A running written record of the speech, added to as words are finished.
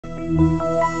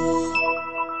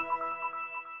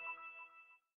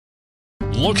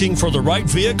Looking for the right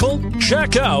vehicle?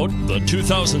 Check out the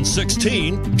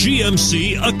 2016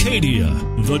 GMC Acadia.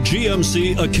 The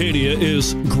GMC Acadia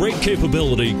is great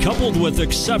capability coupled with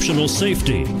exceptional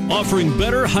safety, offering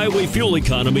better highway fuel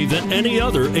economy than any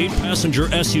other 8-passenger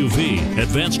SUV.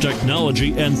 Advanced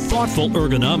technology and thoughtful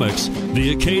ergonomics,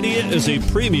 the Acadia is a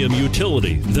premium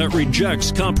utility that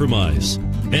rejects compromise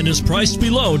and is priced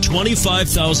below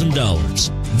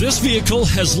 $25,000. This vehicle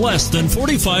has less than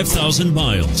 45,000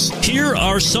 miles. Here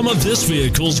are some of this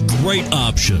vehicle's great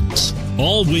options: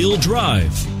 all-wheel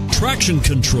drive, traction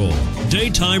control,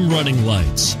 daytime running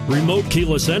lights, remote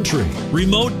keyless entry,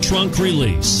 remote trunk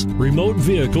release, remote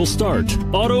vehicle start,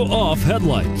 auto-off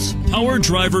headlights, power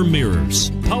driver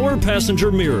mirrors, power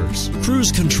passenger mirrors,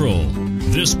 cruise control.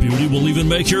 This beauty will even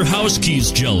make your house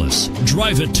keys jealous.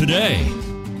 Drive it today.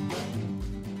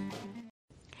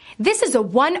 This is a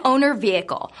one-owner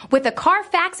vehicle with a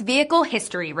Carfax Vehicle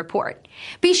History Report.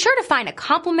 Be sure to find a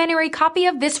complimentary copy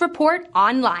of this report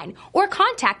online or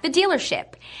contact the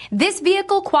dealership. This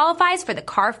vehicle qualifies for the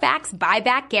Carfax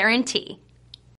Buyback Guarantee.